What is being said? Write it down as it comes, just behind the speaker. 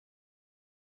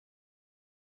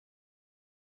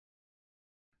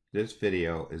This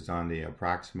video is on the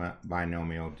approximate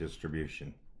binomial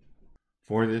distribution.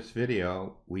 For this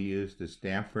video, we used the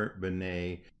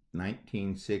Stanford-Binet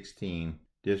 1916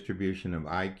 distribution of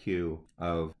IQ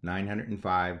of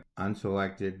 905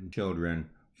 unselected children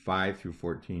 5 through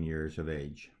 14 years of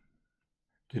age.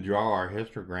 To draw our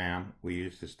histogram, we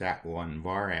used the Stat1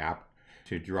 VAR app.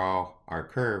 To draw our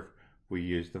curve, we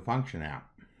used the function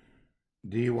app.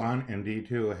 D1 and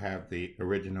D2 have the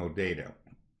original data,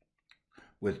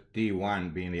 with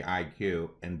D1 being the IQ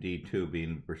and D2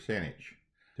 being the percentage.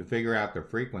 To figure out the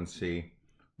frequency,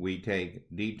 we take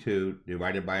D2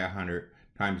 divided by 100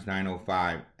 times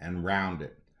 905 and round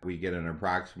it. We get an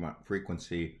approximate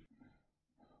frequency.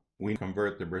 We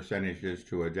convert the percentages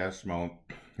to a decimal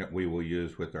that we will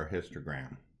use with our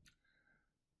histogram.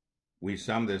 We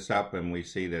sum this up and we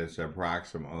see that it's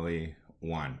approximately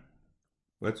 1.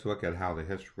 Let's look at how the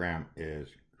histogram is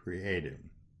created.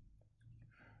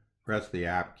 Press the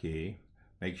app key,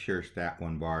 make sure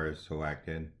Stat1 bar is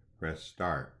selected, press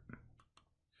start.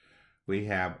 We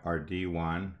have our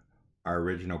D1, our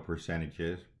original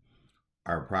percentages,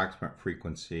 our approximate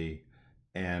frequency,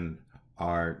 and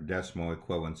our decimal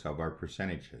equivalents of our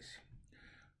percentages.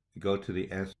 We go to the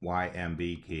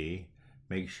SYMB key,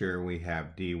 make sure we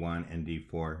have D1 and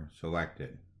D4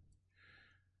 selected.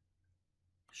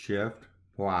 Shift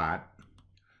plot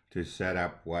to set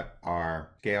up what our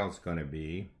scale is going to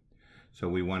be. So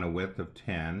we want a width of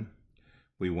 10.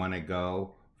 We want to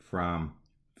go from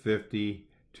 50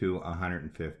 to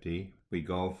 150. We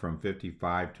go from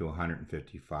 55 to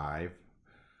 155.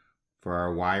 For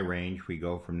our Y range, we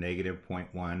go from negative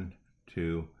 0.1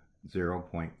 to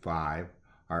 0.5.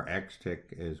 Our X tick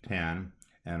is 10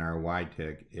 and our Y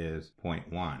tick is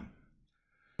 0.1.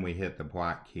 We hit the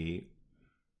plot key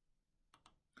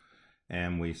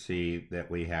and we see that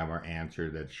we have our answer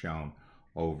that's shown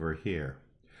over here.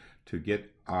 To get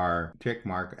our tick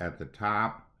mark at the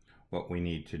top, what we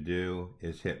need to do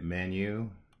is hit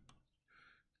menu,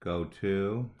 go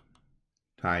to,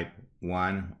 type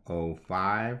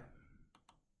 105,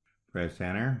 press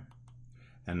enter,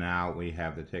 and now we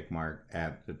have the tick mark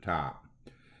at the top.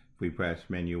 If we press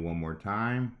menu one more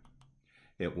time,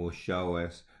 it will show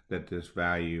us that this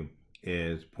value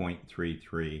is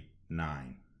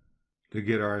 0.339. To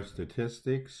get our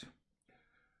statistics,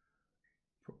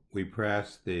 we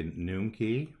press the Noom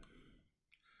key,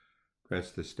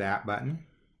 press the Stat button,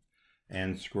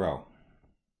 and scroll.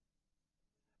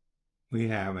 We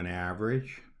have an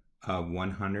average of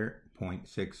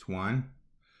 100.61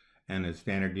 and a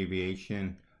standard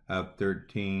deviation of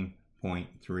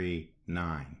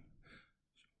 13.39.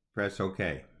 Press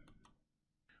OK.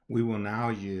 We will now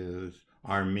use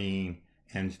our mean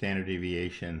and standard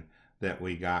deviation that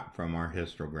we got from our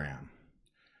histogram.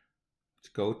 Let's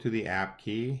go to the app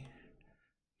key,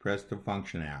 press the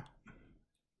function app.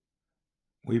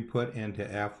 We put into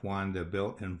F1 the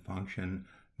built-in function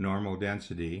normal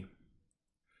density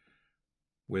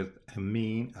with a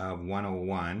mean of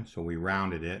 101, so we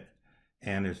rounded it,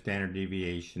 and a standard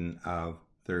deviation of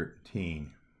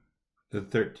 13. The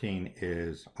 13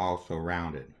 is also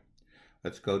rounded.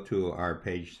 Let's go to our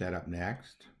page setup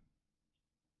next.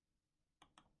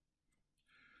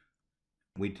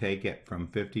 We take it from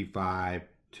 55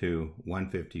 to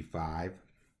 155.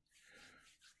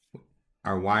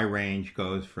 Our Y range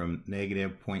goes from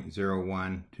negative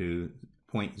 0.01 to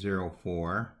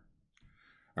 0.04.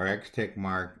 Our X tick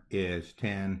mark is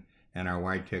 10 and our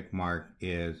Y tick mark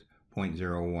is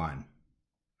 0.01.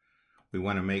 We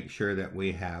want to make sure that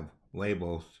we have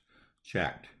labels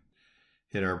checked.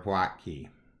 Hit our plot key.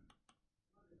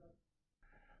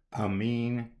 A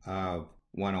mean of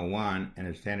 101 and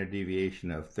a standard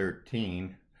deviation of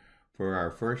 13. For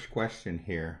our first question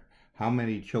here, how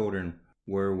many children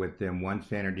were within one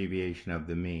standard deviation of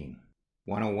the mean?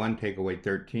 101 take away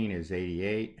 13 is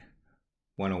 88.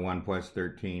 101 plus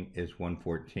 13 is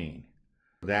 114.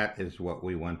 That is what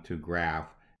we want to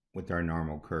graph with our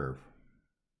normal curve.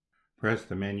 Press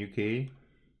the menu key,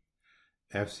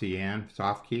 FCN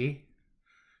soft key,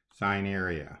 sign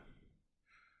area.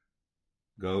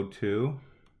 Go to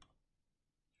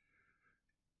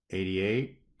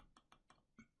 88,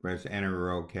 press enter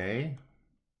or OK.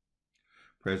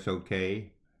 Press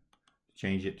OK,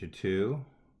 change it to 2.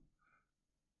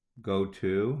 Go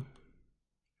to,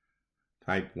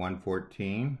 type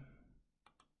 114.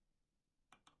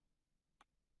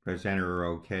 Press enter or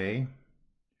OK.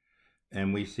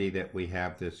 And we see that we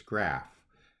have this graph.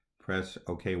 Press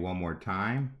OK one more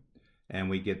time, and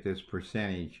we get this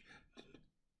percentage.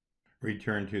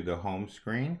 Return to the home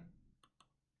screen.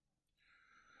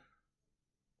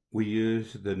 We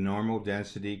use the normal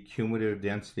density cumulative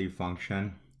density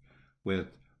function with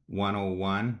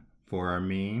 101 for our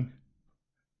mean,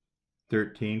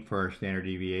 13 for our standard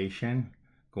deviation,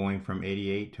 going from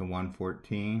 88 to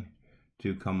 114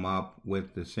 to come up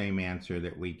with the same answer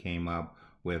that we came up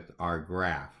with our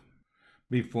graph.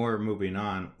 Before moving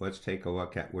on, let's take a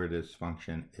look at where this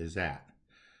function is at.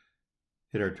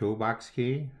 Hit our toolbox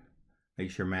key,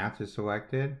 make sure math is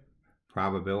selected,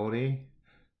 probability,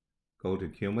 go to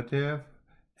cumulative,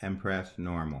 and press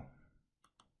normal.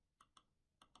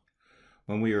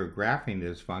 When we were graphing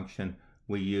this function,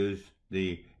 we used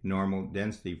the normal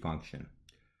density function.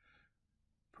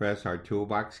 Press our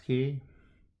toolbox key,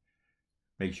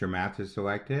 make sure math is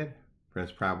selected,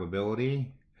 press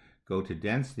probability, go to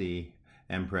density,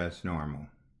 and press normal.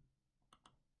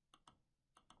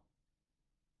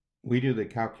 We do the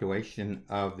calculation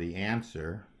of the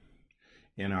answer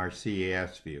in our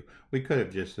CAS view. We could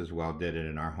have just as well did it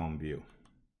in our home view.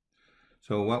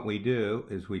 So what we do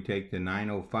is we take the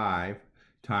 905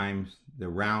 times the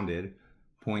rounded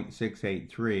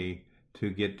 0.683 to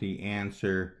get the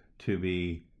answer to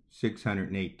be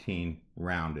 618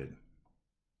 rounded.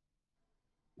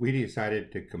 We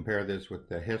decided to compare this with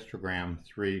the histogram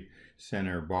 3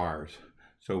 center bars.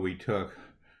 So we took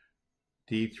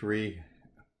D3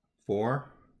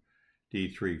 4,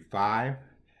 D3 5,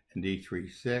 and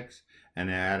D3 6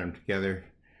 and add them together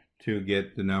to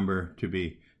get the number to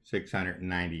be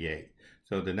 698.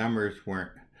 So the numbers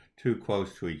weren't too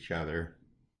close to each other.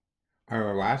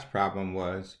 Our last problem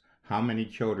was how many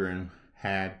children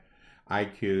had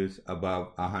IQs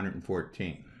above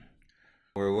 114.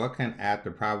 We're looking at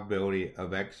the probability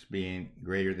of X being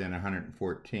greater than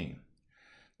 114.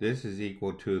 This is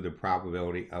equal to the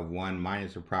probability of 1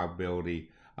 minus the probability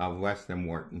of less than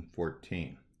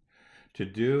 114. To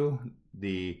do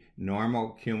the normal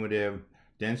cumulative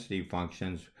density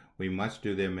functions, we must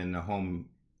do them in the home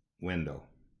window.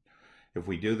 If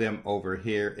we do them over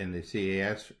here in the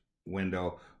CAS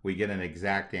window, we get an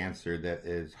exact answer that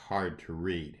is hard to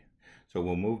read. So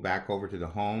we'll move back over to the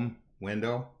home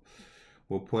window.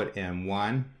 We'll put in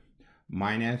 1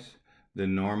 minus the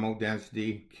normal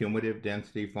density, cumulative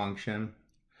density function.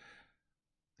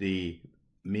 The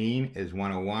mean is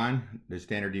 101. The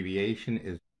standard deviation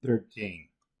is 13.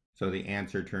 So the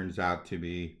answer turns out to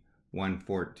be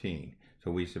 114.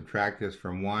 So we subtract this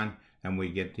from 1 and we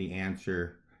get the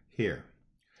answer here.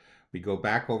 We go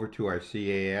back over to our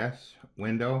CAS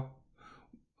window.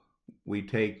 We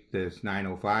take this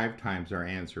 905 times our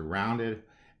answer rounded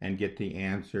and get the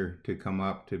answer to come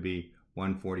up to be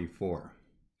 144.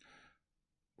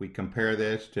 We compare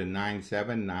this to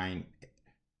 97,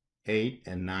 98,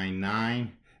 and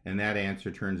 99, and that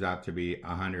answer turns out to be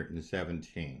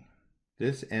 117.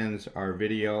 This ends our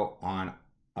video on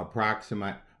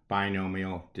approximate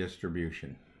binomial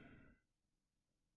distribution.